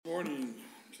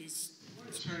Please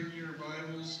turn your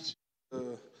Bibles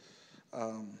to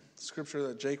the scripture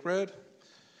that Jake read.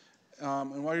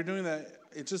 And while you're doing that,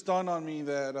 it just dawned on me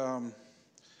that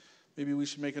maybe we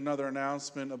should make another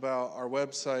announcement about our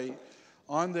website.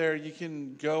 On there, you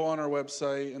can go on our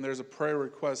website, and there's a prayer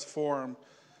request form,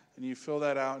 and you fill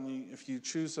that out, and if you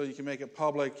choose so, you can make it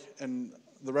public, and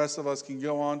the rest of us can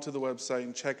go on to the website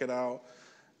and check it out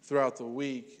throughout the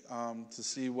week to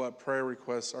see what prayer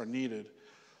requests are needed.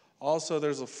 Also,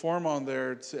 there's a form on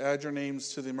there to add your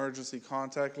names to the emergency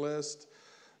contact list.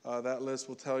 That list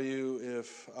will tell you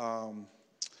if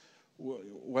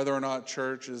whether or not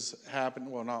church is happening.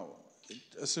 Well, not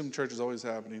assume church is always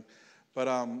happening, but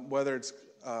whether it's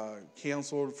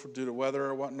canceled due to weather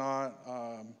or whatnot,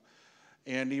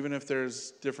 and even if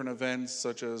there's different events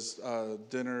such as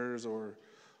dinners or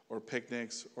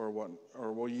picnics or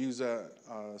we'll use that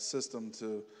system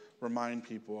to remind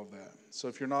people of that. So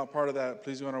if you're not part of that,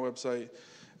 please go on our website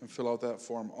and fill out that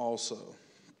form also.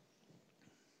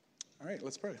 All right,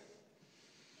 let's pray.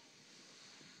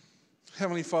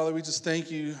 Heavenly Father, we just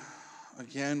thank you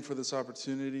again for this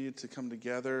opportunity to come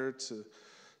together, to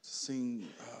sing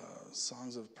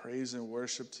songs of praise and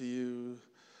worship to you,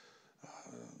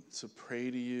 to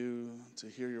pray to you, to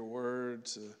hear your word,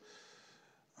 to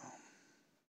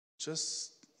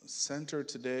just center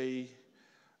today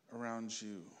around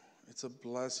you. It's a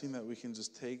blessing that we can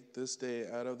just take this day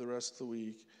out of the rest of the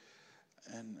week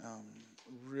and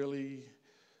really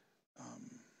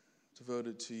devote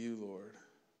it to you, Lord.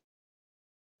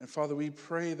 And Father, we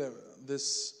pray that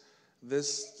this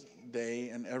day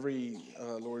and every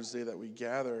Lord's Day that we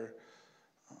gather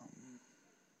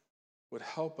would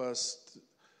help us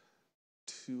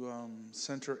to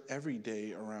center every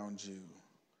day around you,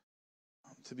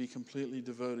 to be completely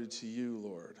devoted to you,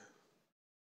 Lord.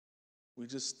 We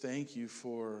just thank you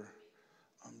for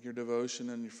your devotion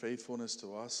and your faithfulness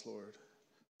to us, Lord.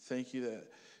 Thank you that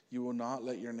you will not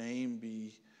let your name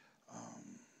be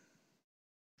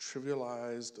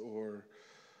trivialized or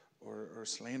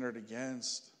slandered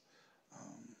against,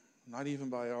 not even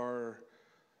by our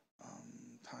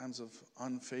times of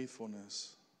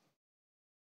unfaithfulness.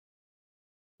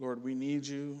 Lord, we need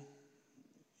you.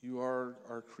 You are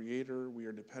our creator. We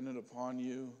are dependent upon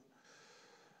you.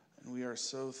 And we are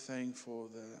so thankful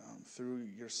that through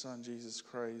your Son, Jesus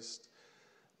Christ,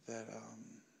 that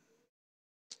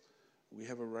we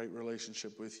have a right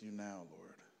relationship with you now,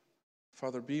 Lord.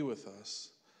 Father, be with us.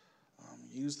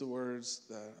 Use the words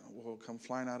that will come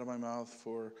flying out of my mouth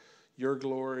for your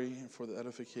glory and for the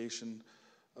edification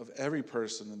of every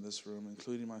person in this room,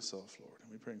 including myself, Lord.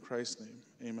 And we pray in Christ's name.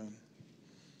 Amen.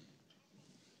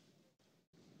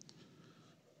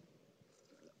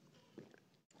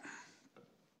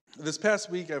 This past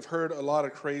week, I've heard a lot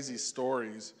of crazy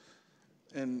stories.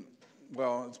 And,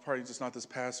 well, it's probably just not this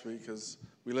past week because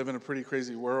we live in a pretty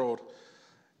crazy world.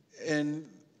 And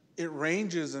it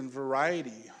ranges in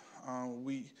variety.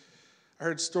 I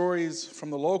heard stories from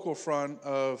the local front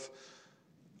of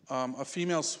a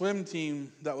female swim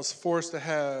team that was forced to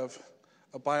have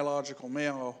a biological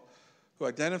male who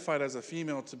identified as a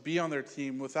female to be on their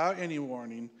team without any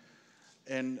warning.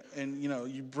 And you know,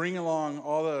 you bring along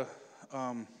all the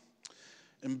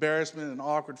embarrassment and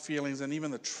awkward feelings and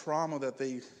even the trauma that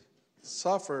they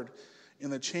suffered in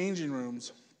the changing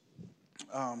rooms.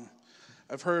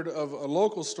 I've heard of a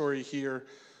local story here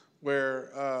where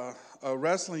a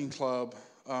wrestling club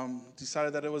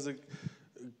decided that it was a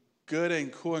good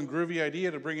and cool and groovy idea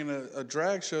to bring in a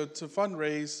drag show to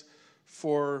fundraise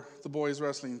for the boys'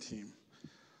 wrestling team.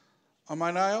 And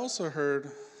I also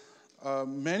heard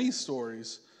many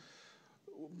stories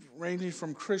ranging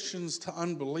from Christians to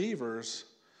unbelievers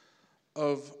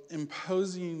of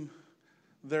imposing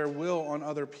their will on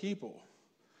other people.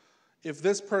 If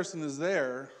this person is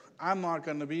there, I'm not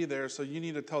going to be there, so you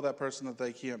need to tell that person that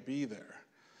they can't be there.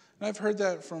 And I've heard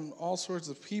that from all sorts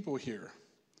of people here.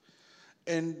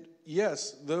 And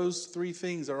yes, those three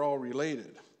things are all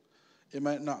related. It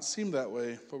might not seem that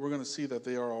way, but we're going to see that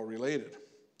they are all related.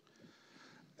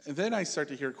 And then I start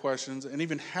to hear questions and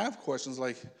even have questions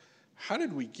like, how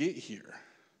did we get here?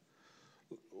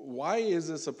 Why is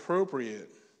this appropriate?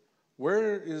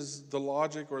 Where is the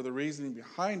logic or the reasoning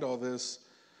behind all this?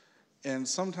 And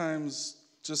sometimes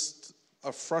just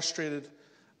a frustrated,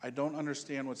 I don't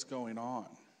understand what's going on.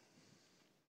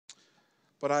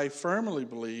 But I firmly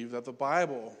believe that the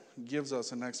Bible gives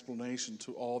us an explanation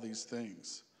to all these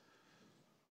things.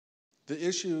 The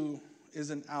issue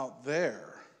isn't out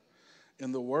there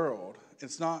in the world.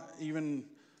 It's not even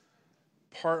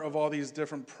part of all these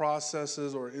different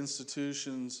processes or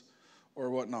institutions or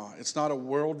whatnot. It's not a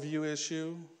worldview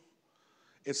issue.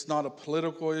 It's not a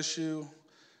political issue.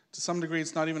 To some degree,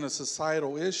 it's not even a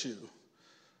societal issue.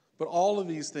 But all of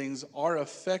these things are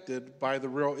affected by the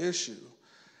real issue.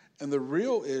 And the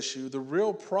real issue, the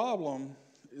real problem,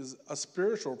 is a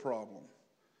spiritual problem.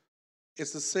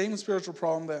 It's the same spiritual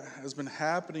problem that has been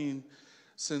happening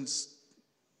since,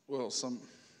 well,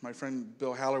 my friend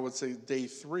Bill Haller would say day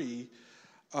 3.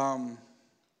 But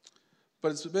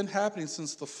it's been happening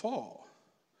since the fall.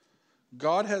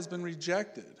 God has been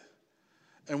rejected.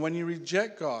 And when you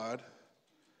reject God,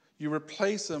 you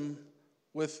replace him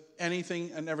with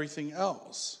anything and everything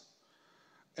else.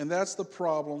 And that's the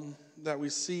problem that we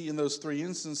see in those 3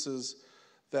 instances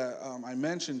that I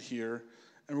mentioned here.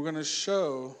 And we're going to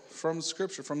show from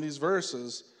Scripture, from these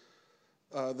verses,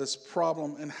 this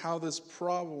problem and how this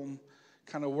problem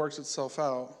kind of works itself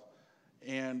out.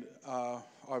 And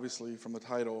obviously, from the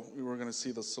title, we were going to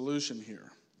see the solution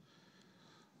here.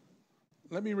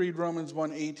 Let me read Romans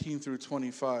 1:18 through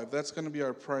 25. That's going to be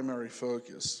our primary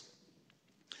focus.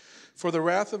 For the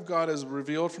wrath of God is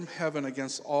revealed from heaven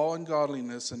against all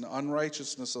ungodliness and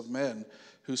unrighteousness of men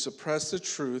who suppress the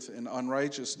truth in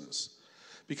unrighteousness.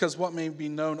 Because what may be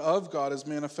known of God is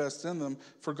manifest in them,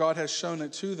 for God has shown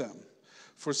it to them.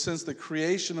 For since the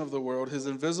creation of the world, his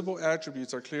invisible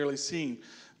attributes are clearly seen,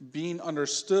 being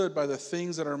understood by the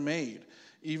things that are made,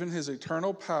 even his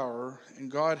eternal power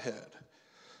and Godhead,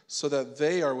 so that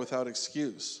they are without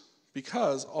excuse.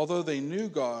 Because, although they knew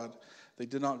God, they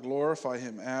did not glorify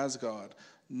him as God,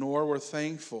 nor were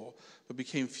thankful, but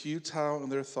became futile in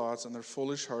their thoughts, and their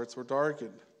foolish hearts were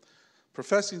darkened.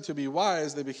 Professing to be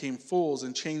wise, they became fools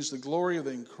and changed the glory of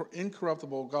the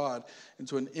incorruptible God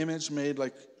into an image made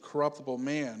like corruptible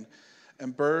man,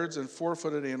 and birds and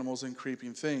four-footed animals and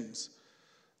creeping things.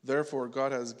 Therefore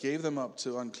God has gave them up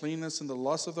to uncleanness and the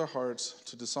lust of their hearts,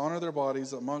 to dishonor their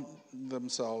bodies among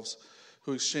themselves,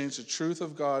 who exchanged the truth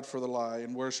of God for the lie,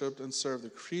 and worshipped and served the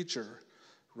creature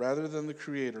rather than the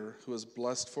Creator, who is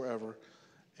blessed forever.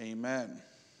 Amen.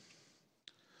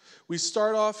 We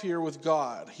start off here with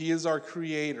God. He is our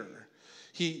Creator.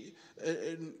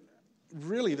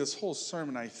 Really, this whole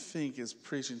sermon, I think, is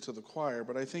preaching to the choir,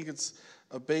 but I think it's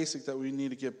a basic that we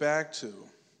need to get back to.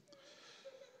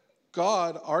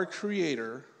 God, our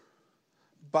Creator,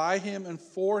 by him and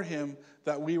for him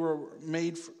that we were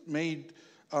made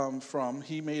from,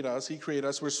 he made us, he created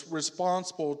us, we're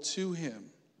responsible to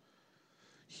him.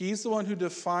 He's the one who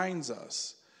defines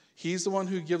us. He's the one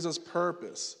who gives us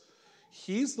purpose.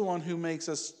 He's the one who makes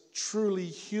us truly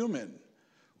human.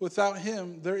 Without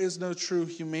him, there is no true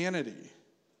humanity.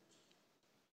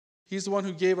 He's the one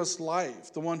who gave us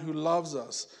life, the one who loves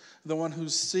us, the one who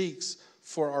seeks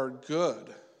for our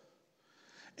good.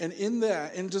 And in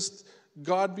that, and just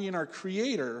God being our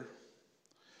Creator,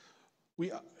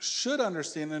 we should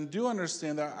understand and do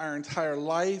understand that our entire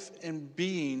life and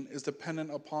being is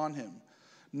dependent upon him.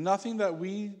 Nothing that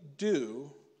we do,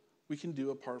 we can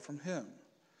do apart from him.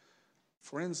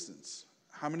 For instance,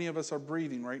 how many of us are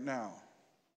breathing right now?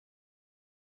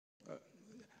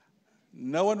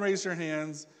 No one raised their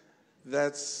hands.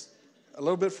 That's a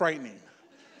little bit frightening.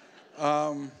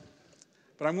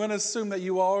 But I'm going to assume that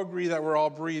you all agree that we're all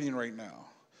breathing right now.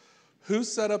 Who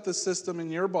set up the system in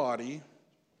your body,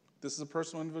 this is a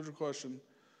personal individual question,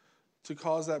 to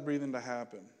cause that breathing to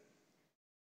happen?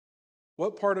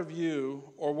 What part of you,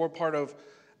 or what part of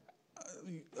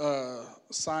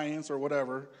science or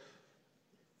whatever,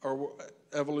 or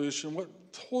evolution, what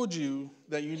told you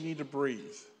that you need to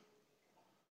breathe?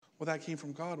 Well, that came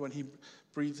from God when he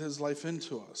breathed his life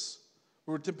into us.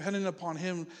 We're dependent upon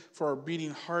him for our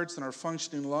beating hearts and our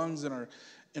functioning lungs and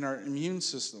our immune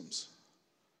systems.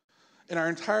 And our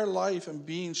entire life and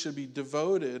being should be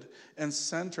devoted and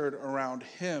centered around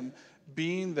him,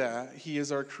 being that he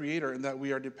is our Creator and that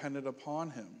we are dependent upon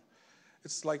him.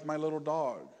 It's like my little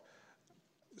dog.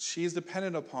 She's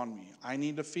dependent upon me. I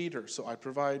need to feed her, so I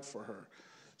provide for her.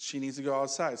 She needs to go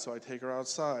outside, so I take her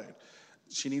outside.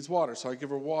 She needs water, so I give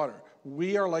her water.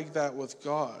 We are like that with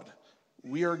God.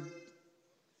 I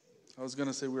was going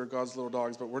to say we are God's little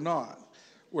dogs, but we're not.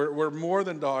 We're more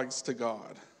than dogs to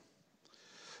God.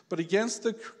 But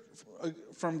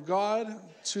from God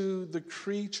to the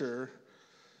creature,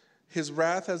 his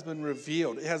wrath has been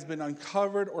revealed. It has been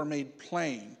uncovered or made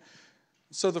plain.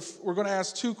 So we're going to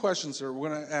ask 2 questions here. We're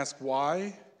going to ask why,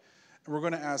 and we're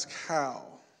going to ask how.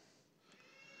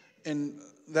 And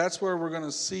that's where we're going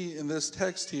to see in this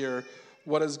text here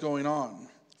what is going on.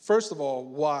 First of all,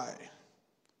 why?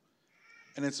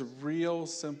 And it's a real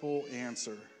simple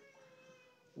answer.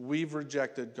 We've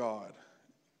rejected God.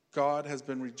 God has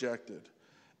been rejected.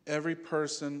 Every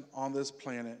person on this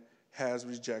planet has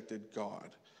rejected God.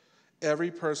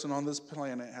 Every person on this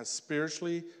planet has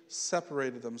spiritually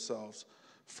separated themselves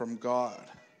from God.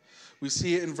 We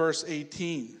see it in verse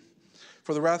 18.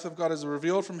 For the wrath of God is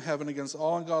revealed from heaven against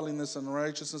all ungodliness and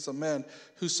unrighteousness of men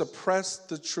who suppress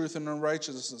the truth in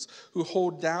unrighteousness, who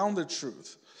hold down the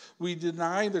truth. We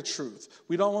deny the truth.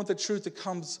 We don't want the truth that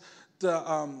comes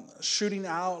shooting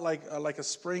out like a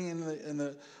spring in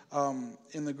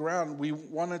the ground. We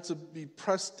want it to be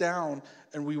pressed down,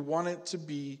 and we want it to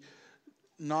be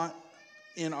not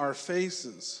in our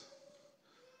faces.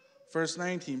 Verse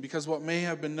 19, because what may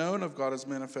have been known of God is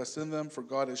manifest in them, for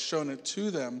God has shown it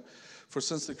to them. For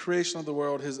since the creation of the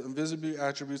world, his invisible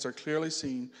attributes are clearly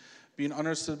seen, being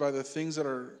understood by the things that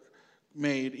are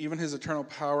made, even his eternal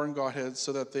power and Godhead,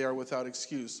 so that they are without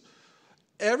excuse.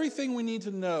 Everything we need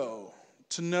to know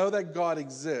that God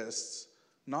exists,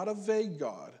 not a vague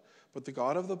God, but the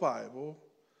God of the Bible,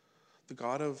 the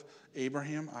God of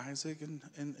Abraham, Isaac,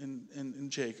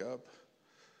 and Jacob,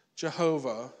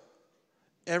 Jehovah,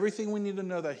 everything we need to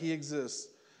know that he exists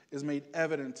is made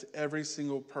evident to every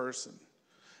single person.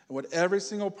 And what every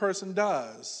single person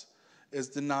does is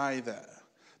deny that.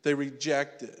 They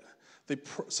reject it. They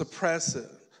suppress it.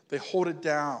 They hold it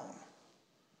down.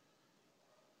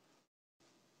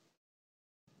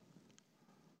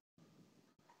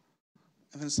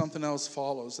 And then something else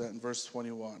follows that in verse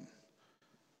 21.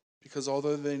 Because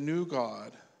although they knew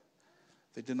God,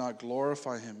 they did not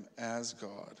glorify him as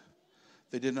God.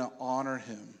 They did not honor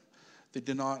him.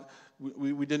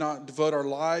 We did not devote our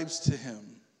lives to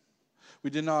him. We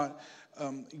did not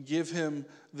give him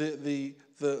the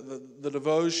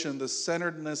devotion, the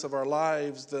centeredness of our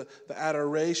lives, the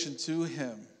adoration to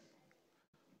him.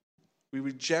 We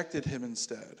rejected him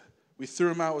instead. We threw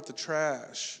him out with the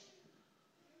trash.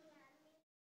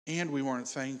 And we weren't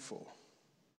thankful.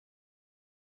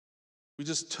 We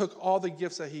just took all the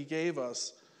gifts that he gave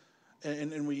us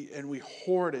and we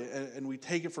hoard it and we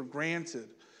take it for granted.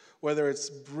 Whether it's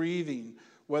breathing,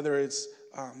 whether it's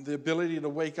the ability to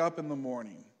wake up in the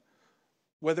morning,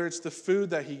 whether it's the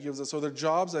food that he gives us or the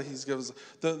jobs that he gives us,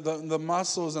 the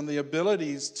muscles and the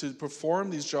abilities to perform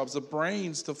these jobs, the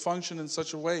brains to function in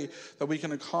such a way that we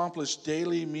can accomplish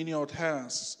daily menial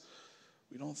tasks,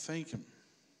 we don't thank him.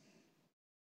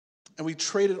 And we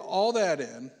traded all that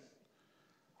in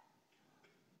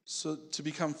so to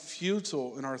become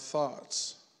futile in our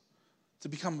thoughts, to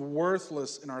become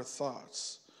worthless in our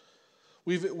thoughts.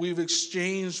 We've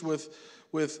exchanged with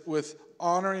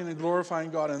honoring and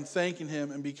glorifying God and thanking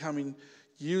him and becoming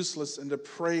useless and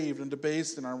depraved and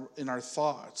debased in our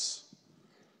thoughts.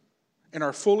 In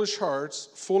our foolish hearts,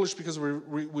 foolish because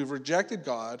we've rejected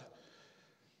God,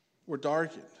 we're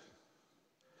darkened.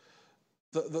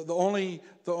 The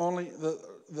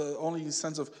only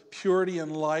sense of purity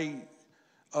and light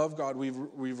of God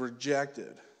we've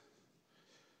rejected.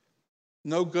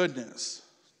 No goodness,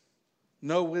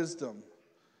 no wisdom,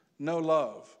 no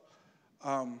love.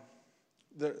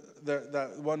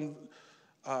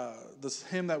 This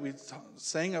hymn that we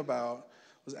sang about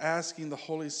was asking the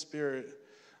Holy Spirit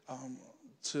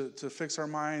to fix our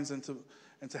minds and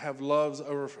to have loves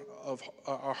of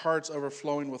our hearts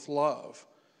overflowing with love.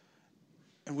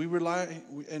 And we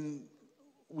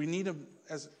need to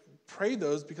pray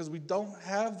those because we don't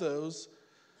have those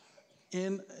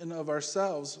in and of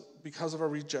ourselves because of our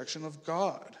rejection of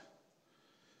God.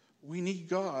 We need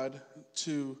God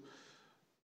to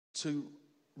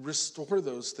restore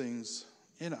those things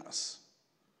in us.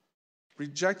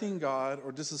 Rejecting God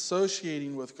or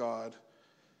disassociating with God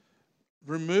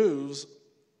removing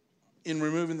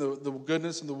the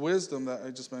goodness and the wisdom that I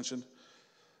just mentioned,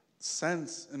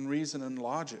 sense and reason and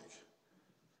logic.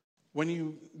 When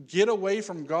you get away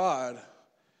from God,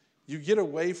 you get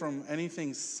away from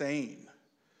anything sane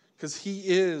because he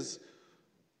is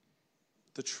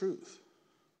the truth.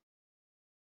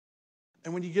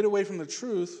 And when you get away from the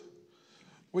truth,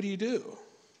 what do?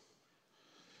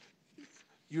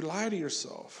 You lie to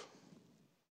yourself.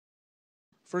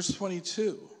 Verse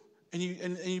 22, and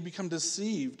you become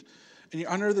deceived, and you're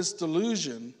under this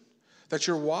delusion that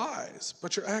you're wise,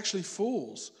 but you're actually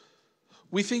fools.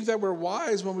 We think that we're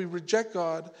wise when we reject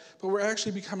God, but we're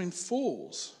actually becoming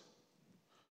fools.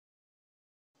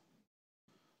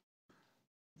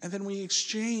 And then we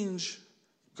exchange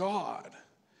God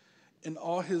in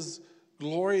all his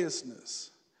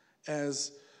gloriousness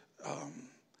as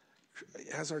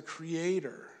our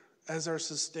creator, as our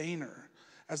sustainer,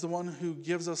 as the one who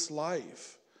gives us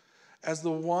life, as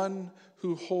the one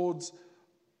who holds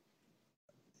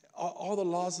all the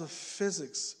laws of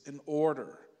physics in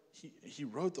order. He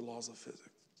wrote the laws of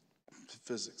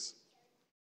physics.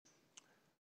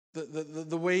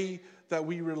 The way that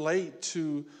we relate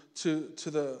to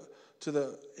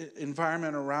the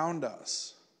environment around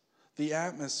us, the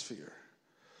atmosphere,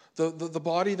 the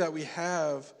body that we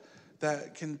have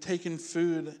that can take in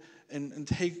food and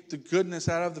take the goodness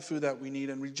out of the food that we need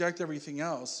and reject everything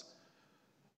else.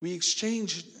 We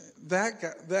exchange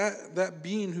that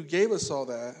being who gave us all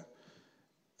that.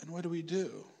 And what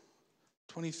do?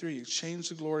 23, exchange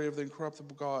the glory of the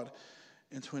incorruptible God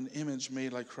into an image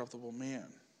made like corruptible man.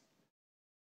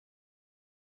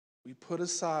 We put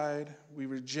aside, we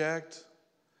reject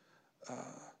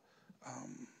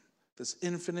this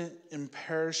infinite,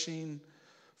 imperishing,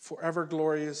 forever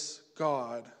glorious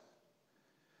God,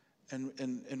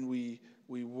 and we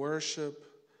worship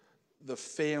the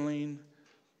failing,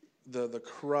 the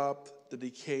corrupt, the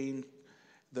decaying,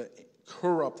 the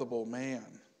corruptible man.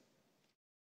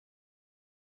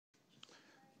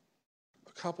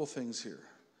 A couple things here.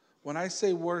 When I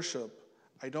say worship,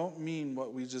 I don't mean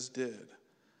what we just did.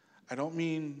 I don't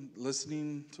mean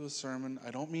listening to a sermon.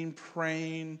 I don't mean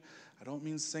praying. I don't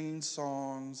mean singing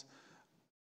songs.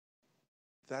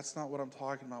 That's not what I'm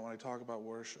talking about when I talk about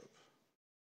worship.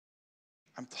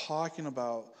 I'm talking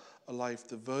about a life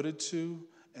devoted to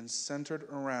and centered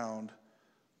around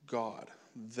God.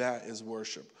 That is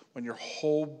worship. When your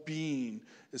whole being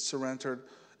is surrendered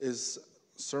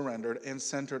and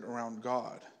centered around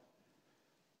God.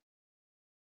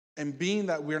 And being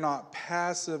that we're not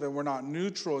passive and we're not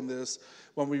neutral in this,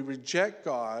 when we reject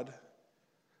God,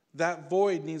 that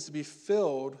void needs to be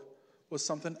filled with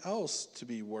something else to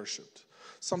be worshiped.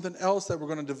 Something else that we're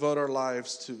going to devote our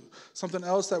lives to. Something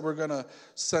else that we're going to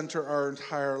center our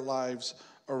entire lives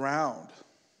around.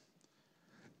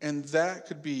 And that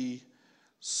could be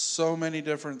so many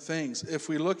different things. If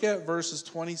we look at verses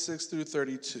 26 through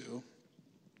 32,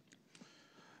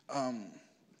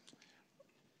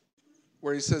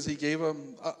 where he says he gave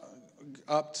them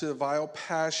up to vile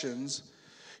passions,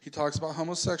 he talks about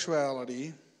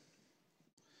homosexuality.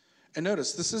 And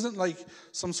notice, this isn't like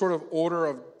some sort of order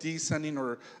of descending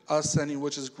or ascending,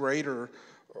 which is greater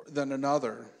than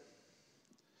another.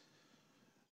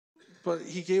 But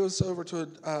he gave us over to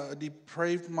a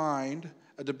depraved mind,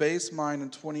 a debased mind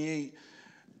in 28.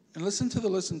 And listen to the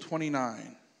list in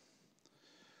 29.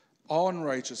 All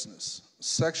unrighteousness,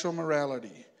 sexual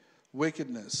morality,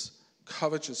 wickedness,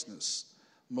 covetousness,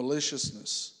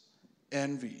 maliciousness,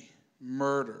 envy,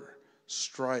 murder,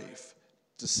 strife,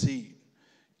 deceit,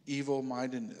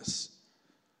 evil-mindedness.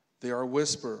 They are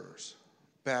whisperers,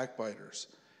 backbiters,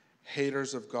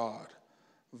 haters of God,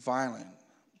 violent,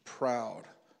 proud,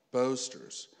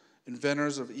 boasters,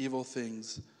 inventors of evil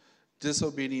things,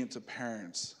 disobedient to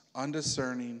parents,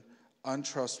 undiscerning,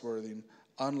 untrustworthy,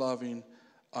 unloving,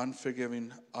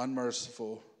 unforgiving,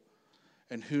 unmerciful,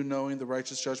 and who, knowing the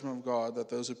righteous judgment of God, that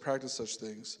those who practice such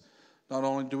things, not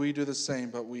only do we do the same,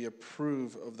 but we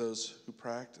approve of those who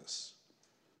practice.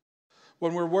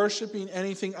 When we're worshiping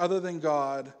anything other than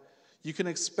God, you can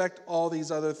expect all these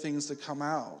other things to come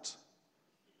out.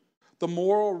 The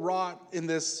moral rot in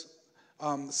this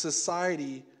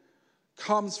society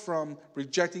comes from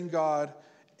rejecting God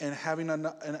and having an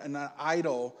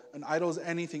idol. An idol is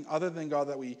anything other than God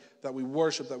that we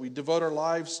worship, that we devote our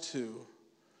lives to.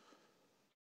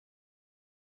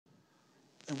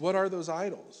 And what are those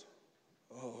idols?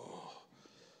 Oh,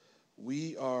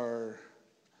 we are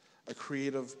a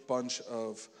creative bunch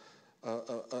of,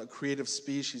 a creative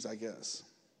species, I guess.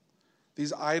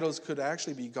 These idols could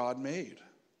actually be God-made.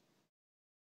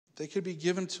 They could be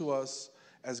given to us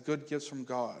as good gifts from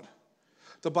God.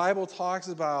 The Bible talks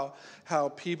about how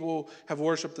people have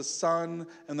worshiped the sun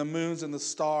and the moons and the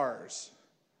stars,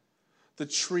 the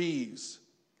trees,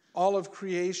 all of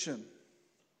creation.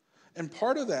 And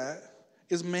part of that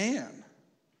is man.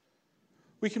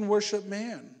 We can worship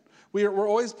man. We're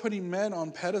always putting men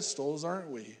on pedestals, aren't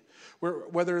we?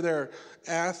 Whether they're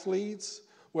athletes,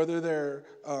 whether they're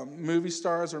movie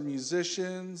stars or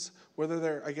musicians, whether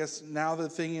they're, I guess now the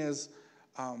thing is,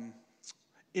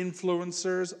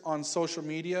 influencers on social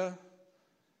media.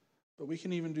 But we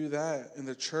can even do that in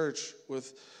the church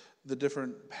with the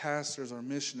different pastors or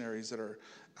missionaries that are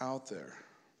out there.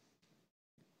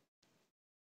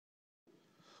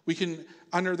 We can,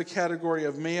 under the category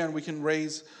of man, we can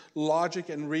raise logic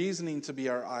and reasoning to be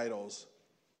our idols.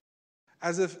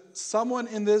 As if someone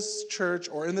in this church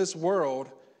or in this world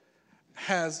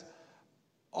has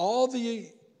all the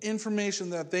information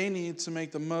that they need to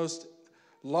make the most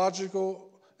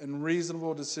logical and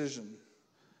reasonable decision.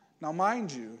 Now,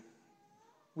 mind you,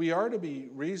 we are to be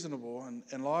reasonable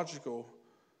and logical,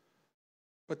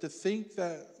 but to think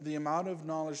that the amount of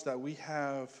knowledge that we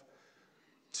have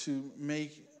to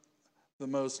make the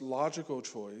most logical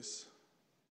choice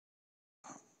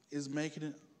is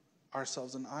making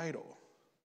ourselves an idol.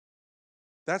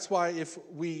 That's why if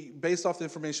we, based off the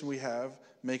information we have,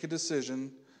 make a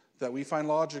decision that we find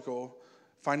logical,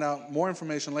 find out more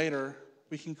information later,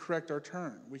 we can correct our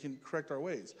turn. We can correct our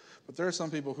ways. But there are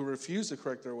some people who refuse to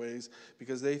correct their ways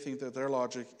because they think that their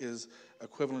logic is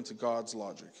equivalent to God's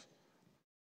logic.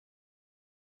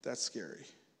 That's scary.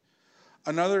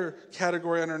 Another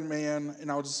category under man, and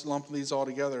I'll just lump these all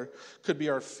together, could be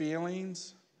our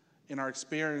feelings and our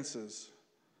experiences.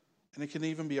 And it can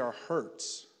even be our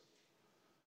hurts.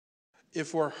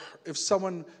 If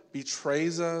someone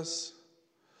betrays us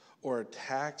or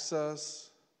attacks us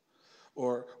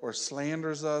or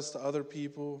slanders us to other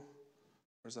people,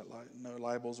 where's that? No,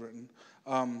 libel's written.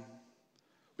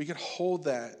 We could hold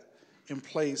that in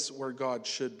place where God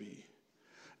should be.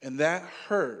 And that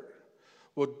hurt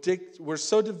we're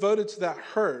so devoted to that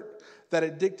hurt that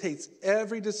it dictates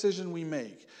every decision we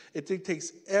make. It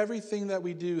dictates everything that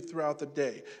we do throughout the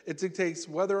day. It dictates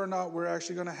whether or not we're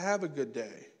actually going to have a good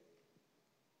day.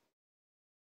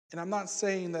 And I'm not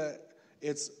saying that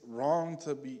it's wrong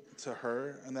to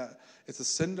hurt and that it's a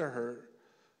sin to hurt,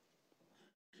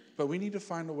 but we need to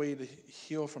find a way to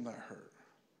heal from that hurt.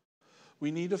 We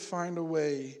need to find a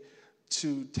way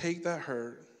to take that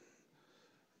hurt,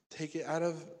 take it out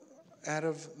of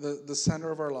the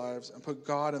center of our lives and put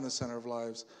God in the center of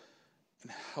lives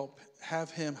and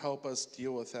have him help us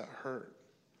deal with that hurt.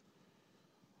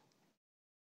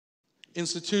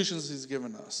 Institutions he's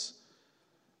given us,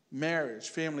 marriage,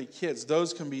 family, kids,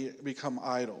 those can become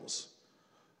idols.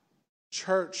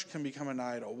 Church can become an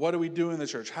idol. What do we do in the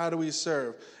church? How do we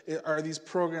serve? Are these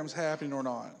programs happening or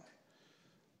not?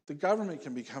 The government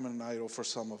can become an idol for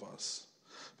some of us.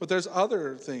 But there's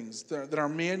other things that are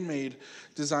man-made,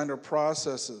 designed or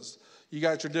processes. You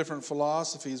got your different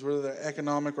philosophies, whether they're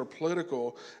economic or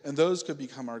political, and those could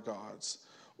become our gods.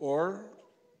 Or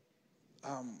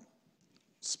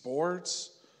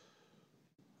sports,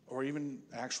 or even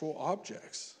actual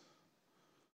objects.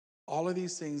 All of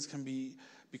these things can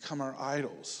become our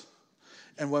idols.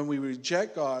 And when we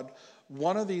reject God,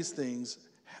 one of these things,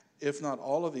 if not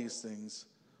all of these things,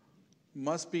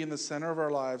 must be in the center of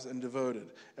our lives and devoted.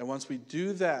 And once we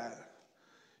do that,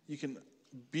 you can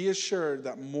be assured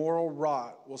that moral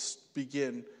rot will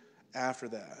begin after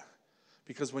that.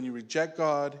 Because when you reject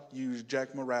God, you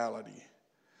reject morality.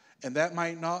 And that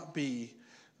might not be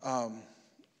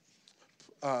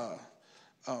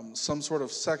some sort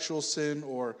of sexual sin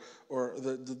or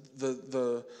the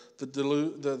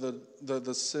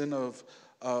sin of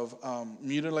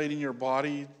mutilating your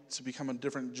body to become a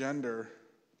different gender.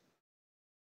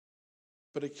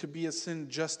 But it could be a sin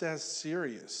just as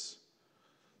serious,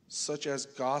 such as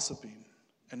gossiping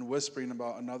and whispering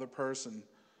about another person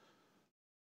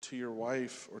to your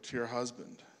wife or to your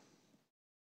husband.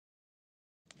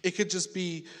 It could just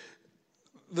be,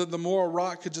 the moral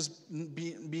rot could just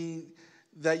be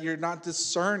that you're not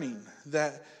discerning,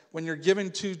 that when you're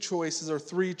given 2 choices or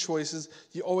 3 choices,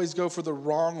 you always go for the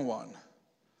wrong one.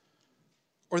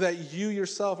 Or that you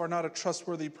yourself are not a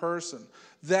trustworthy person.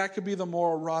 That could be the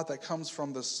moral rot that comes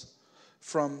from this,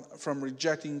 from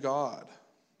rejecting God.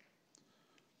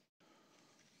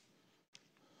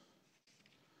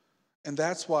 And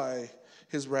that's why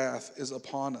his wrath is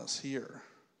upon us here.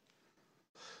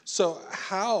 So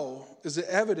how is it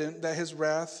evident that his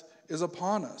wrath is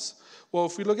upon us? Well,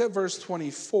 if we look at verse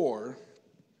 24,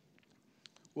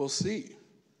 we'll see.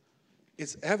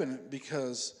 It's evident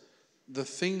because the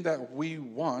thing that we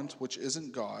want, which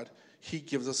isn't God, he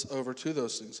gives us over to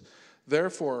those things.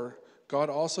 Therefore, God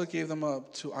also gave them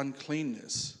up to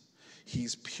uncleanness.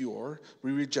 He's pure.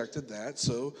 We rejected that,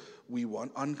 so we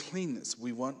want uncleanness.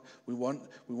 We want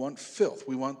filth.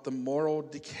 We want the moral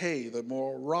decay, the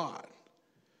moral rot.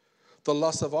 The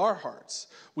lust of our hearts.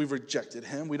 We've rejected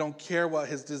him. We don't care what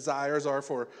his desires are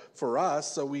for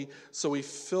us, so we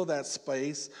fill that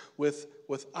space with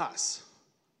us.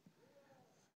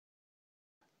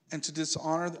 And to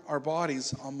dishonor our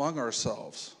bodies among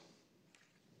ourselves.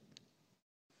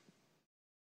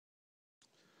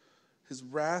 His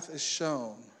wrath is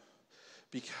shown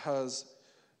because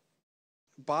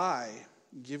by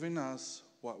giving us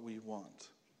what we want.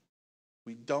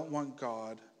 We don't want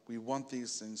God. We want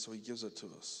these things, so he gives it to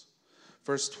us.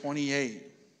 Verse 28.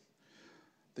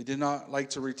 They did not like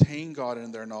to retain God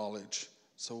in their knowledge.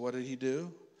 So what did he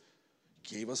do?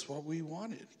 Gave us what we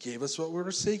wanted. Gave us what we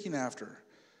were seeking after.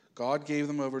 God gave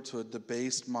them over to a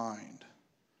debased mind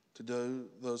to do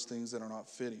those things that are not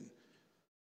fitting.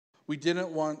 We didn't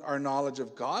want our knowledge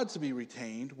of God to be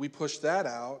retained. We pushed that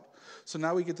out. So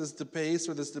now we get this debased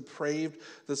or this depraved,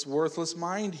 this worthless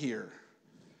mind here.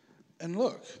 And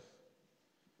look,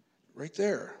 right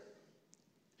there.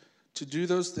 To do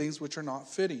those things which are not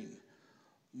fitting.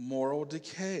 moral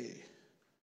decay,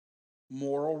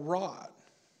 moral rot.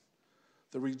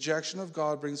 The rejection of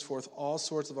God brings forth all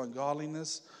sorts of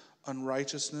ungodliness,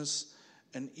 unrighteousness,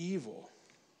 and evil.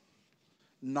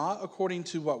 Not according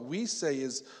to what we say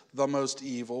is the most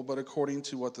evil, but according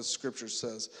to what the Scripture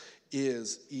says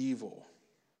is evil.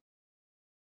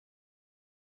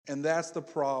 And that's the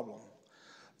problem.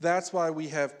 That's why we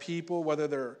have people, whether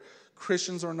they're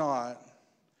Christians or not,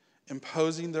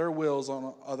 imposing their wills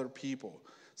on other people,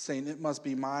 saying it must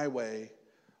be my way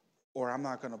or I'm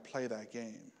not going to play that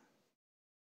game.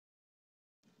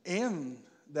 And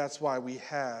that's why we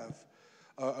have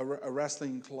a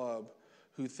wrestling club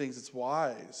who thinks it's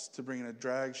wise to bring in a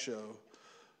drag show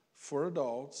for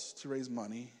adults to raise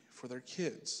money for their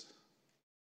kids.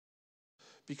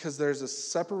 Because there's a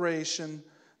separation,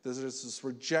 there's this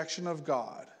rejection of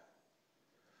God.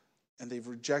 And they've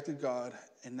rejected God,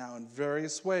 and now in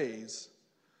various ways,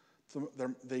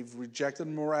 they've rejected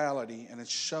morality, and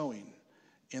it's showing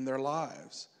in their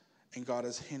lives. And God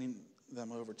is handing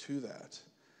them over to that.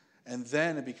 And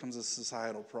then it becomes a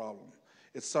societal problem.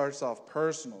 It starts off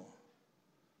personal.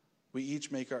 We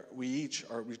each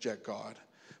reject God.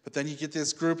 But then you get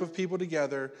this group of people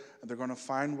together, and they're going to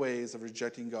find ways of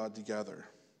rejecting God together.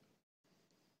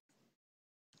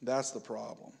 That's the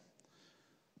problem.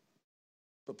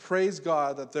 But praise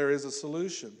God that there is a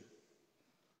solution.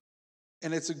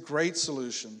 And it's a great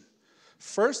solution.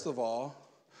 First of all,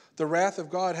 the wrath of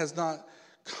God has not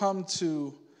come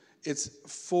to its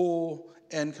full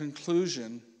end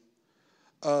conclusion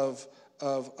of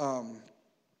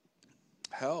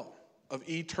hell, of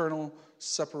eternal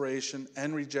separation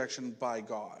and rejection by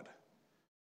God.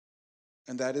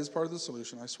 And that is part of the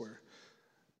solution, I swear.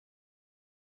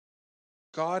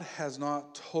 God has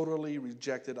not totally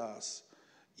rejected us,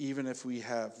 even if we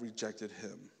have rejected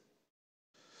him.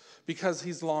 Because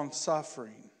he's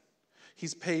long-suffering.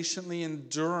 He's patiently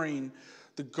enduring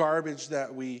the garbage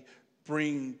that we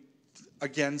bring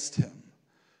against him.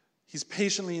 He's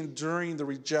patiently enduring the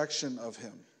rejection of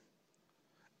him.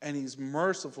 And he's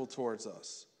merciful towards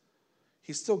us.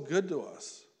 He's still good to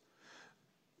us.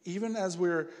 Even as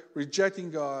we're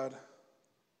rejecting God,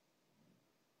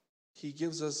 he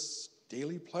gives us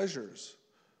daily pleasures,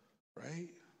 right?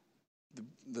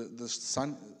 The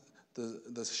sun,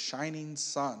 the shining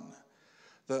sun.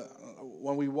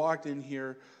 When we walked in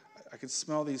here, I could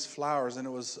smell these flowers, and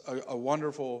it was a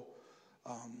wonderful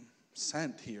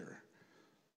scent here.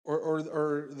 Or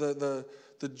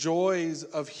the joys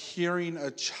of hearing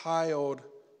a child,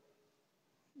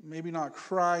 maybe not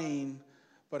crying,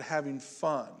 but having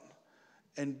fun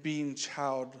and being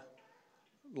childlike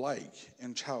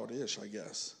and childish, I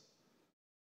guess.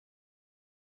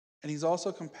 And he's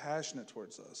also compassionate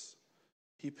towards us.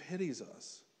 He pities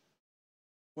us.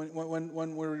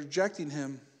 When we're rejecting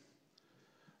him,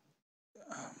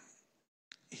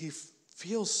 he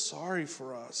feels sorry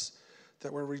for us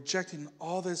that we're rejecting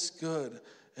all this good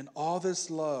and all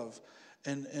this love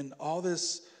and all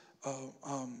this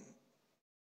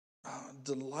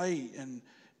delight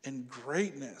and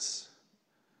greatness.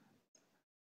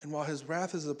 And while his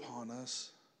wrath is upon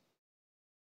us,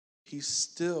 he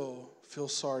still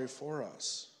feels sorry for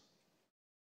us.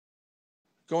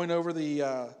 Going over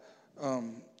in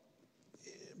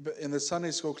the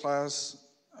Sunday school class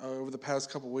over the past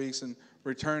couple weeks and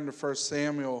returning to 1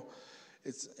 Samuel,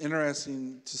 it's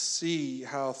interesting to see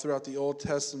how throughout the Old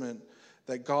Testament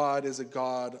that God is a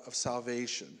God of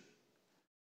salvation.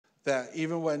 That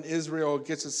even when Israel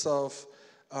gets itself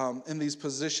in these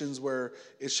positions where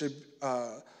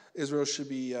Israel should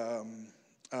be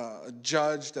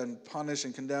judged and punished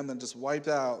and condemned and just wiped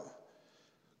out,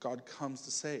 God comes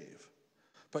to save.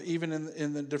 But even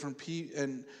in the different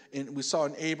and we saw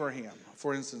in Abraham,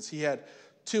 for instance, he had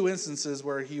 2 instances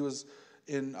where he was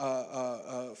in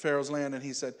Pharaoh's land, and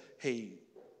he said, "Hey,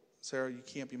 Sarah,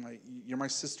 you're my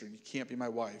sister. You can't be my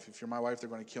wife. If you're my wife, they're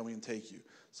going to kill me and take you.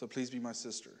 So please be my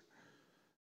sister."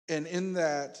 And in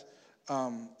that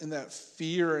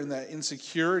fear and that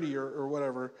insecurity or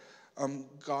whatever,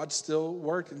 God still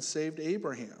worked and saved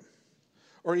Abraham.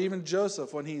 Or even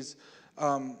Joseph, when he's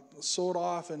sold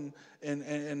off and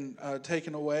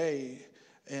taken away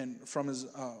and from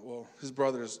his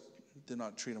brothers did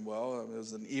not treat him well. It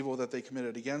was an evil that they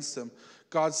committed against him.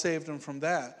 God saved him from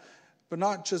that. But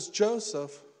not just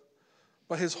Joseph,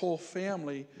 but his whole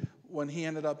family when he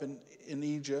ended up in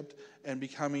Egypt and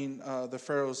becoming the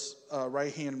Pharaoh's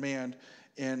right-hand man.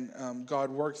 And God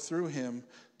worked through him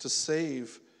to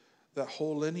save that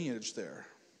whole lineage there.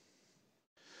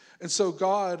 And so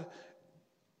God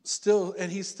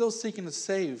he's still seeking to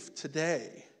save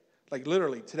today. Like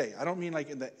literally today. I don't mean like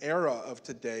in the era of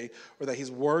today or that he's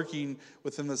working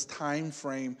within this time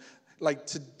frame. Like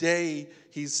today,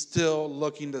 he's still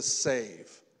looking to save.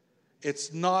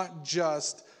 It's not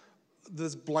just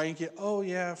this blanket, oh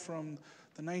yeah, from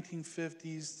the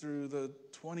 1950s through the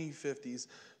 2050s,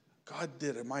 God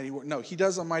did a mighty work. No, he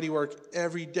does a mighty work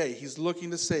every day. He's looking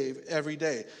to save every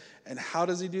day. And how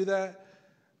does he do that?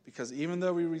 Because even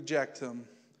though we reject him,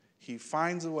 he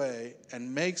finds a way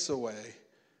and makes a way,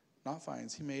 not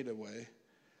finds, he made a way,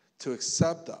 to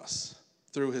accept us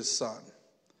through his son.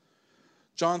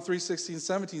 John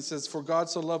 3:16-17 says, "For God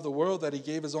so loved the world that he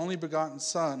gave his only begotten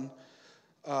Son,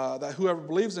 that whoever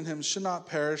believes in him should not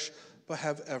perish, but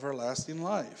have everlasting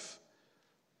life.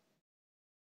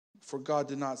 For God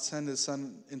did not send his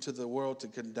Son into the world to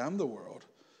condemn the world,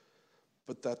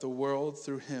 but that the world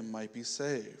through him might be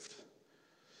saved."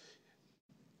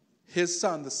 His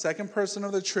Son, the second person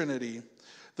of the Trinity,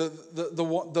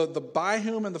 the by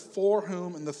whom and the for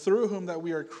whom and the through whom that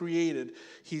we are created,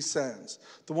 he sends.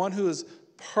 The one who is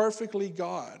perfectly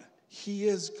God. He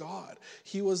is God.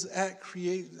 He was at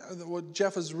creation. What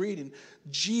Jeff was reading,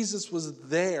 Jesus was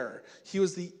there. He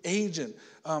was the agent.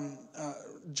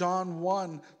 John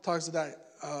 1 talks about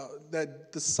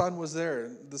that the Son was there.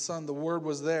 The Son, the Word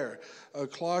was there.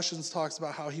 Colossians talks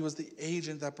about how he was the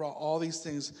agent that brought all these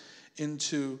things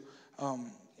into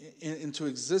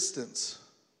existence.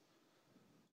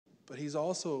 But he's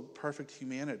also perfect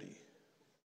humanity.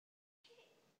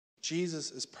 Jesus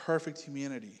is perfect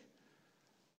humanity.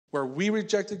 Where we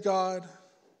rejected God,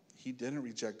 he didn't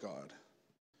reject God.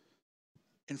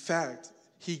 In fact,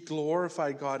 he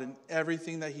glorified God in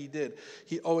everything that he did.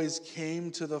 He always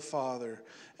came to the Father,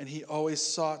 and he always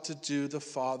sought to do the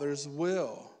Father's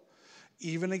will.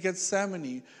 Even in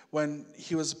Gethsemane, when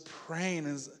he was praying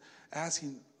and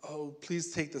asking, "Oh,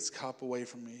 please take this cup away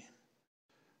from me."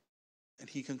 And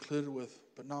he concluded with,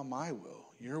 "But not my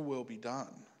will, your will be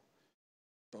done."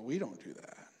 But we don't do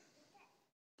that.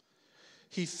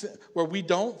 Where we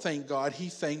don't thank God, he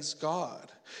thanks God.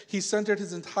 He centered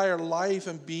his entire life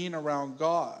in being around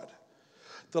God.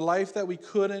 The life that we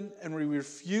couldn't and we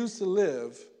refuse to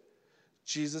live,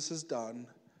 Jesus has done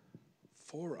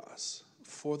for us,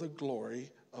 for the glory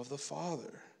of the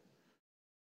Father.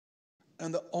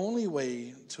 And the only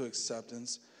way to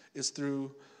acceptance is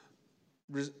through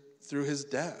his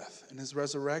death and his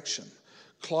resurrection.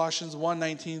 Colossians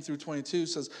 1:19-22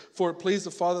 says, "For it pleased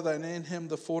the Father that in him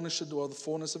the fullness should dwell, the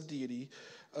fullness of deity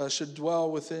should dwell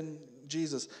within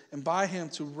Jesus, and by him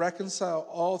to reconcile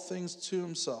all things to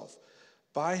himself.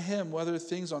 By him, whether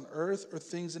things on earth or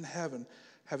things in heaven,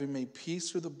 having made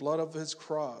peace through the blood of his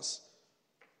cross."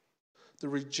 The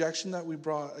rejection that we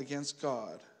brought against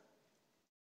God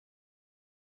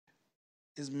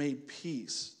is made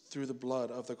peace through the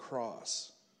blood of the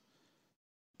cross.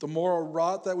 The moral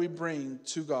rot that we bring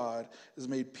to God is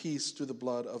made peace through the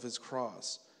blood of his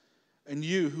cross. And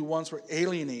you, who once were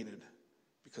alienated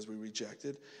because we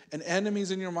rejected, and enemies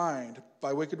in your mind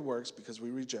by wicked works because we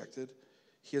rejected,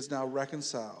 he is now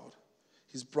reconciled.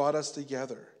 He's brought us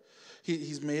together.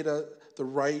 He's made the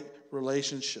right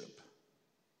relationship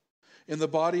in the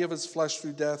body of his flesh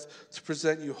through death, to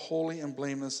present you holy and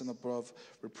blameless and above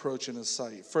reproach in his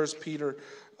sight. 1 Peter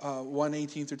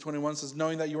 1:18-21 says,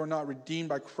 "Knowing that you are not redeemed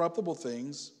by corruptible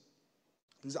things,"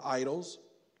 these idols,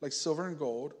 like silver and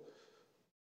gold,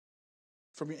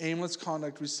 "from your aimless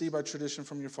conduct received by tradition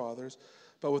from your fathers,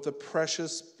 but with the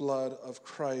precious blood of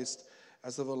Christ,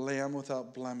 as of a lamb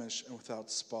without blemish and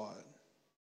without spot.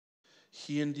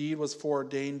 He indeed was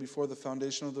foreordained before the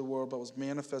foundation of the world, but was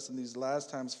manifest in these last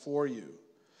times for you,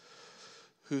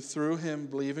 who through him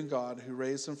believe in God, who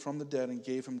raised him from the dead and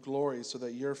gave him glory, so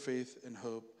that your faith and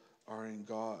hope are in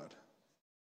God."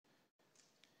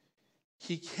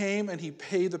 He came and he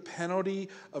paid the penalty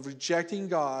of rejecting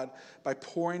God by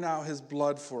pouring out his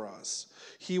blood for us.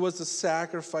 He was the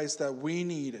sacrifice that we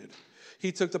needed.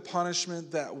 He took the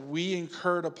punishment that we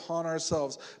incurred upon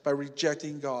ourselves by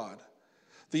rejecting God.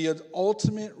 The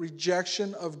ultimate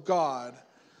rejection of God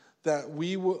that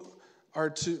we were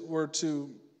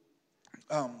to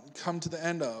come to the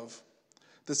end of,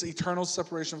 this eternal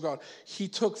separation of God, he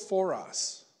took for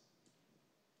us.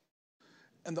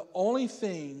 And the only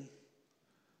thing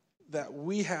that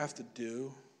we have to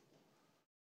do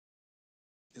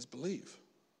is believe.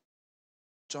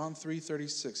 John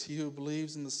 3:36, "He who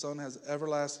believes in the Son has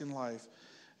everlasting life,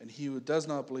 and he who does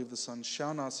not believe the Son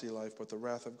shall not see life, but the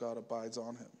wrath of God abides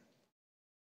on him."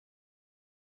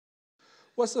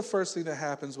 What's the first thing that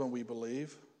happens when we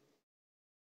believe?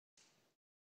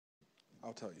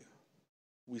 I'll tell you.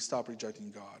 We stop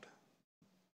rejecting God.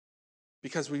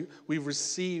 Because we've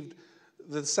received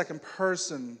the second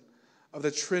person of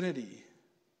the Trinity.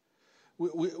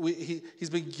 He's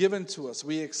been given to us.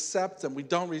 We accept him. We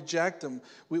don't reject him.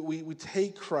 We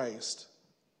take Christ.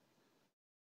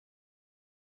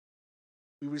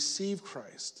 We receive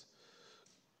Christ.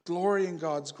 Glory in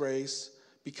God's grace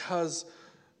because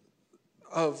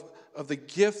of the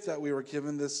gift that we were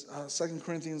given. This 2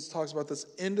 Corinthians talks about this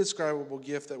indescribable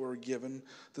gift that we were given,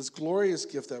 this glorious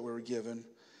gift that we were given,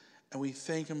 and we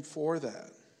thank him for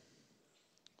that.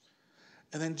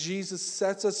 And then Jesus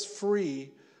sets us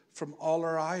free from all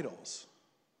our idols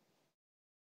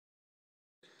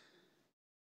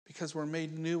because we're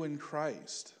made new in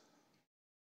Christ.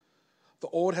 The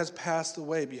old has passed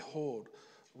away. Behold,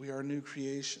 we are a new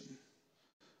creation.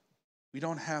 We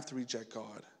don't have to reject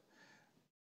God.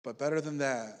 But better than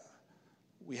that,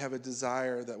 we have a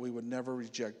desire that we would never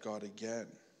reject God again.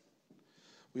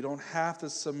 We don't have to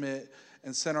submit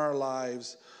and center our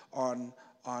lives on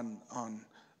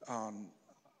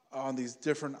these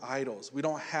different idols. We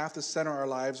don't have to center our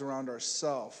lives around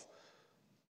ourselves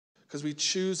because we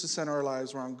choose to center our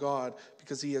lives around God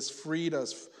because he has freed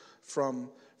us from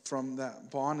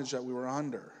that bondage that we were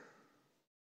under.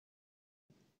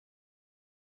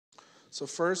 So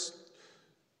first,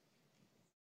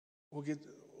 we'll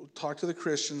talk to the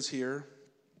Christians here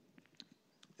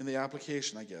in the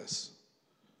application, I guess.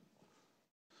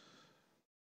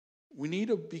 We need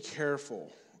to be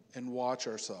careful and watch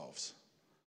ourselves.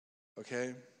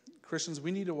 Okay? Christians,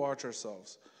 we need to watch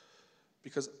ourselves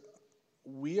because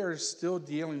we are still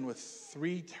dealing with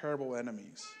three terrible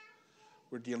enemies.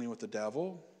 We're dealing with the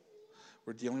devil,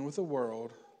 we're dealing with the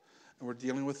world, and we're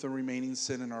dealing with the remaining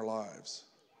sin in our lives.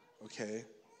 Okay?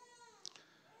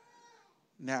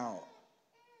 Now,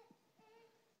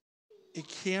 it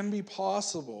can be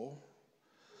possible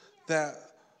that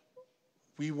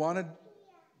we want to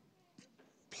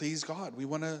please God.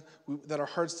 That our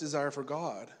heart's desire for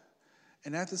God.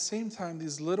 And at the same time,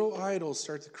 these little idols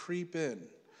start to creep in.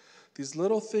 These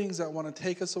little things that want to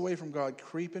take us away from God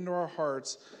creep into our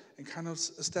hearts and kind of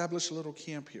establish a little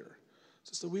camp here.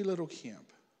 Just a wee little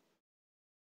camp.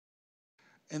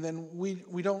 And then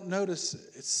we don't notice it.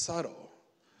 It's subtle.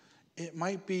 It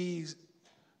might be,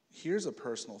 here's a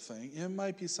personal thing. It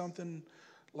might be something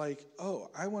like, oh,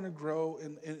 I want to grow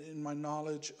in my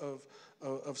knowledge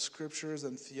of scriptures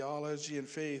and theology and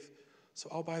faith, so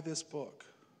I'll buy this book.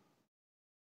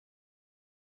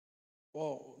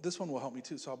 Well, this one will help me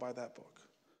too, so I'll buy that book.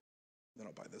 Then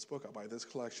I'll buy this book, I'll buy this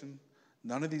collection.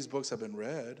 None of these books have been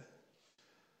read.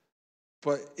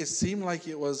 But it seemed like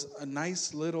it was a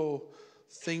nice little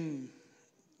thing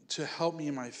to help me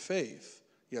in my faith.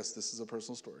 Yes, this is a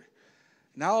personal story.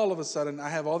 Now all of a sudden, I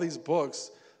have all these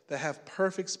books that have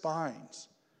perfect spines.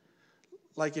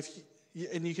 Like if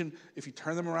you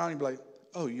turn them around, you'd be like,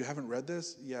 oh, you haven't read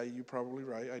this? Yeah, you're probably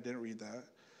right. I didn't read that.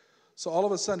 So all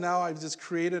of a sudden now I've just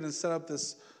created and set up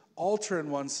this altar in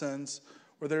one sense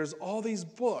where there's all these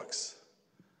books.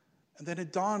 And then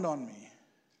it dawned on me.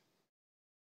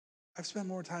 I've spent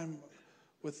more time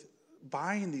with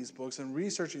buying these books and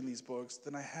researching these books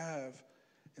than I have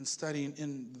in studying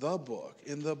in the book,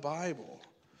 in the Bible,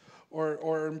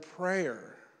 or in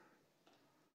prayer.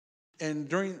 And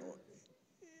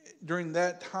during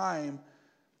that time,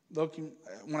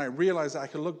 when I realized I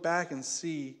could look back and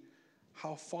see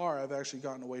how far I've actually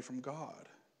gotten away from God,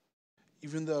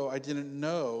 even though I didn't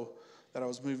know that I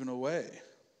was moving away.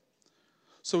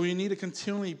 So we need to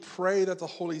continually pray that the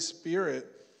Holy Spirit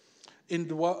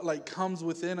comes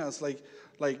within us, like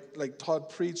Todd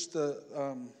preached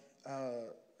I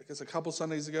guess a couple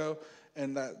Sundays ago,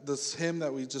 and that this hymn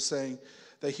that we just sang,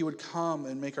 that he would come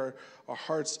and make our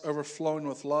hearts overflowing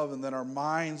with love, and then our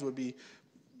minds would be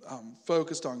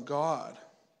focused on God.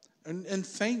 And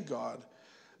thank God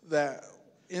that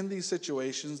in these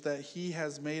situations that he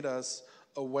has made us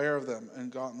aware of them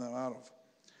and gotten them out of.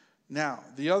 Now,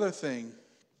 the other thing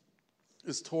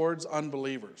is towards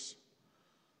unbelievers.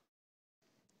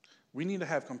 We need to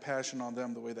have compassion on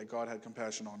them the way that God had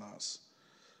compassion on us.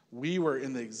 We were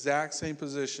in the exact same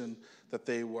position that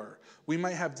they were. We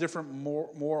might have different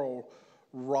moral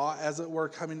raw, as it were,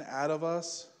 coming out of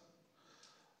us,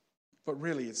 but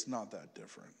really it's not that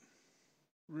different.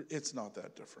 It's not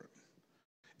that different.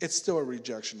 It's still a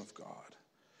rejection of God.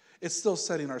 It's still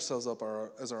setting ourselves up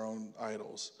as our own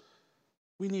idols.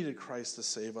 We needed Christ to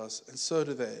save us, and so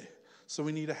do they. So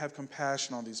we need to have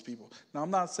compassion on these people. Now,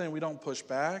 I'm not saying we don't push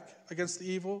back against the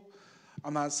evil.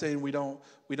 I'm not saying we don't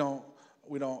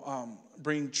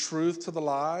bring truth to the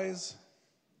lies.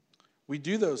 We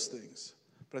do those things.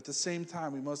 But at the same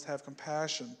time, we must have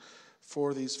compassion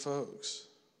for these folks.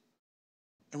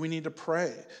 And we need to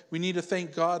pray. We need to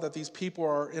thank God that these people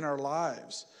are in our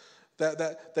lives,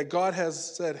 That God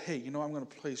has said, hey, I'm going to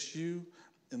place you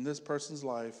in this person's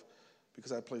life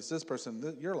because I placed this person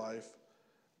in your life.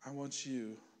 I want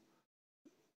you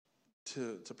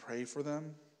to pray for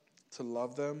them, to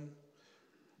love them,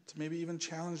 to maybe even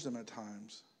challenge them at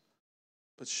times.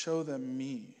 But show them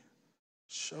me.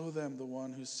 Show them the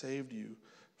one who saved you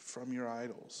from your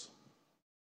idols.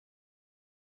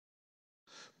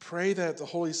 Pray that the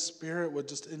Holy Spirit would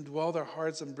just indwell their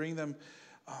hearts and bring them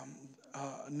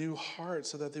a new heart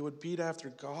so that they would beat after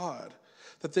God.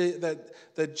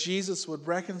 That Jesus would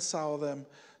reconcile them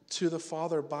to the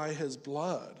Father by his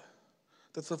blood.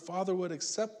 That the Father would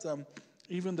accept them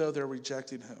even though they're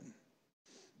rejecting him.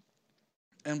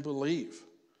 And believe.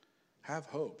 Have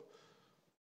hope.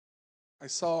 I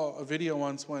saw a video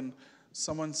once when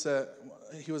someone said,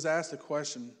 he was asked a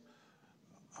question,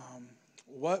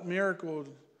 what miracle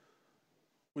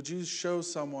would you show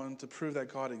someone to prove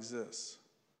that God exists?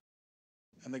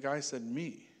 And the guy said,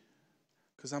 me.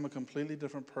 Because I'm a completely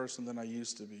different person than I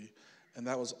used to be. And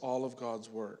that was all of God's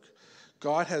work.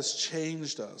 God has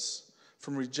changed us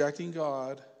from rejecting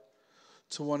God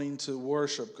to wanting to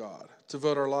worship God, to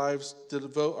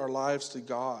devote our lives to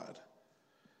God.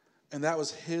 And that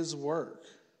was his work.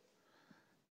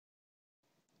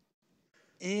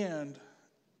 And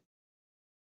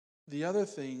the other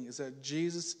thing is that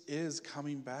Jesus is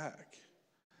coming back.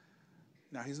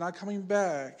 Now, he's not coming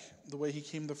back the way he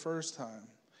came the first time.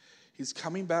 He's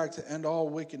coming back to end all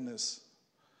wickedness.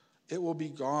 It will be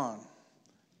gone.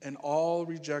 And all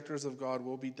rejectors of God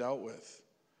will be dealt with.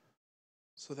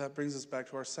 So that brings us back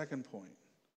to our second point.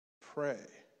 Pray.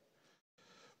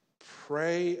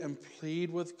 Pray and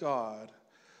plead with God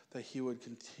that he would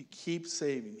keep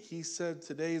saving. He said,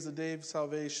 today is the day of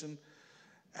salvation.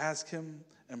 Ask him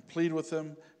and plead with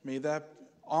him. May that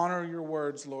honor your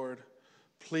words, Lord.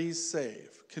 Please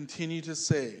save. Continue to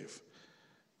save.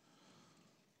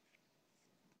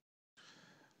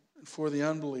 For the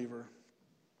unbeliever,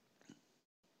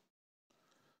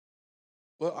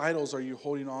 what idols are you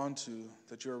holding on to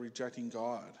that you're rejecting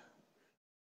God?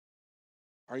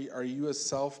 Are you a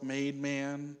self-made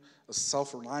man, a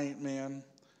self-reliant man?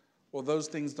 Well, those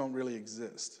things don't really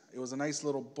exist. It was a nice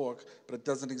little book, but it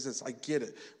doesn't exist. I get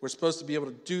it. We're supposed to be able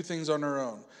to do things on our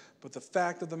own. But the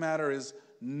fact of the matter is,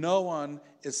 no one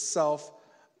is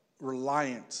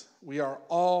self-reliant. We are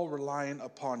all reliant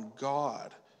upon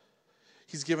God.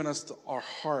 He's given us our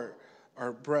heart,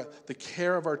 our breath, the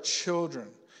care of our children.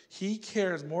 He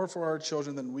cares more for our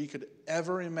children than we could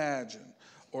ever imagine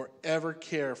or ever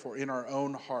care for in our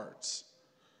own hearts.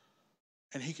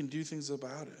 And he can do things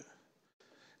about it.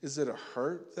 Is it a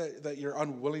hurt that you're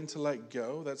unwilling to let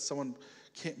go, that someone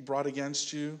brought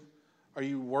against you? Are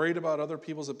you worried about other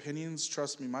people's opinions?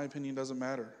 Trust me, my opinion doesn't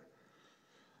matter.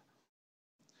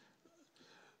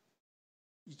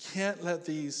 You can't let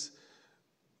these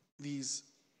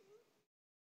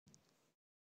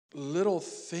little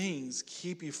things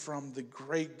keep you from the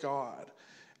great God.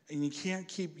 And you can't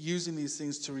keep using these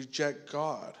things to reject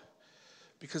God.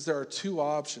 Because there are two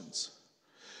options.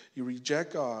 You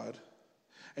reject God,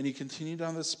 and you continue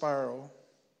down this spiral,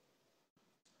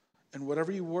 and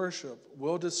whatever you worship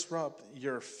will disrupt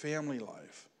your family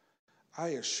life. I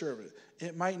assure it.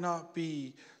 It might not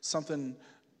be something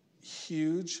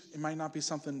huge. It might not be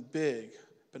something big.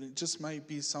 But it just might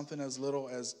be something as little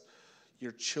as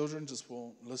your children just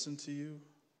won't listen to you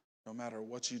no matter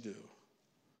what you do.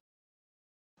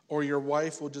 Or your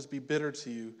wife will just be bitter to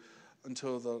you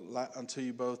until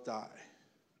you both die.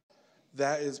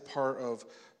 That is part of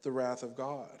the wrath of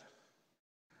God.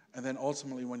 And then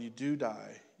ultimately when you do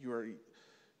die,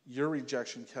 your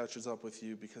rejection catches up with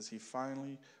you because he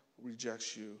finally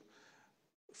rejects you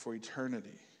for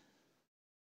eternity.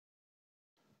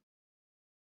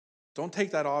 Don't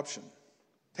take that option.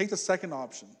 Take the second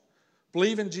option.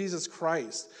 Believe in Jesus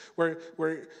Christ. Where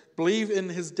believe in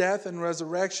his death and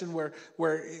resurrection,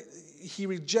 where he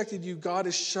rejected you. God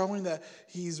is showing that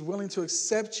he's willing to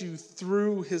accept you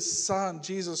through his Son,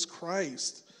 Jesus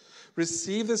Christ.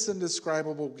 Receive this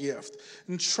indescribable gift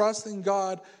and trust in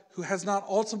God who has not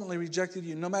ultimately rejected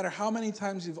you. No matter how many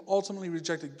times you've ultimately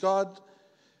rejected God,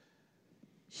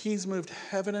 he's moved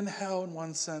heaven and hell in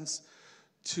one sense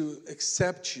to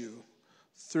accept you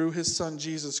through his Son,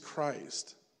 Jesus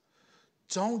Christ.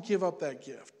 Don't give up that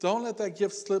gift. Don't let that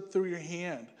gift slip through your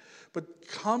hand. But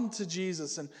come to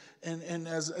Jesus. And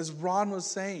as Ron was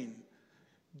saying,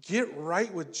 get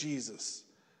right with Jesus.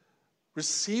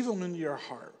 Receive him into your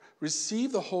heart.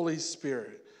 Receive the Holy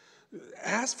Spirit.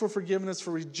 Ask for forgiveness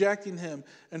for rejecting him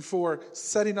and for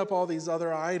setting up all these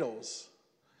other idols.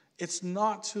 It's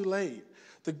not too late.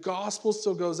 The gospel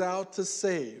still goes out to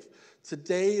save,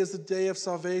 Today is the day of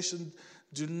salvation.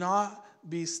 Do not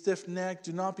be stiff-necked.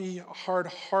 Do not be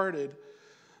hard-hearted.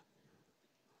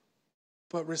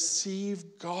 But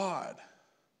receive God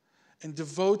and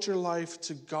devote your life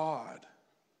to God.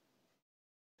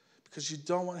 Because you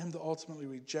don't want him to ultimately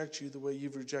reject you the way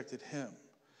you've rejected him.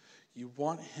 You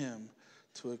want him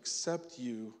to accept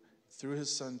you through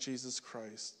his Son, Jesus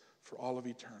Christ, for all of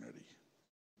eternity.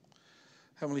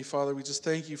 Heavenly Father, we just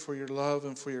thank you for your love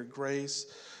and for your grace.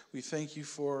 We thank you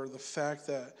for the fact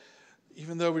that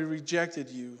even though we rejected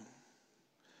you,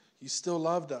 you still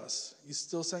loved us. You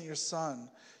still sent your Son.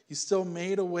 You still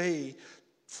made a way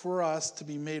for us to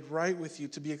be made right with you,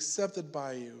 to be accepted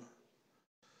by you.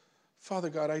 Father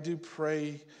God, I do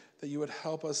pray that you would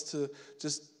help us to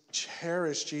just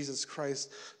cherish Jesus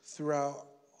Christ throughout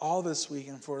all this week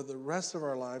and for the rest of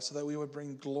our lives so that we would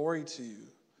bring glory to you.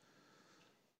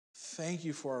 Thank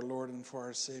you for our Lord and for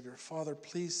our Savior. Father,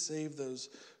 please save those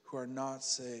who are not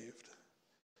saved.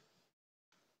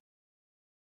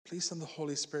 Please send the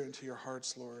Holy Spirit into your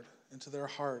hearts, Lord, into their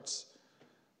hearts,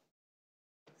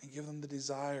 and give them the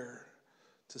desire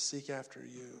to seek after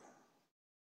you.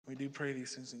 We do pray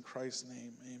these things in Christ's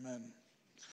name. Amen.